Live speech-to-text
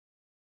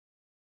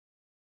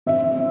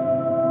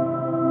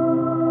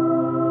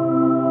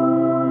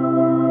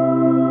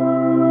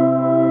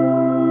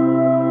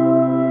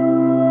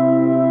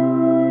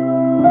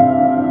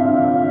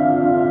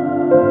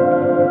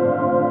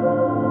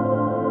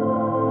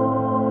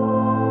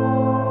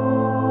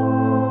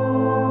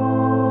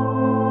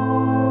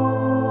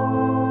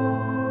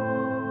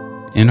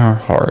In our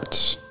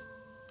hearts,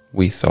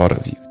 we thought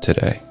of you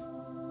today,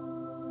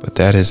 but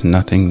that is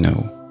nothing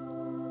new.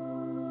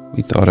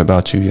 We thought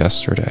about you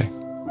yesterday,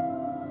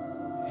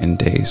 and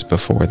days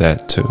before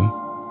that too.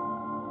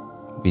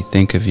 We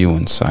think of you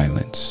in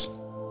silence.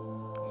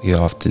 We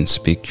often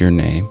speak your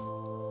name.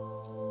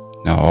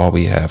 Now all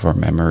we have are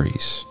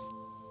memories,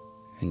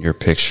 and your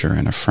picture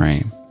in a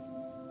frame.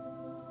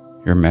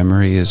 Your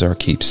memory is our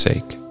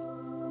keepsake,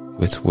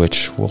 with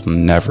which we'll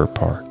never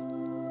part.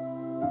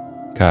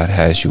 God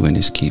has you in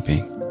his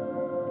keeping,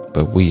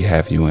 but we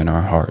have you in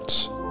our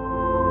hearts.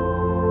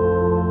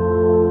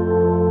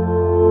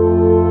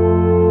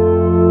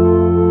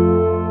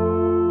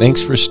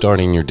 Thanks for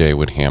starting your day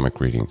with hammock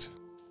readings,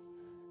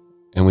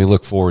 and we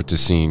look forward to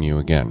seeing you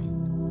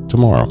again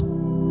tomorrow.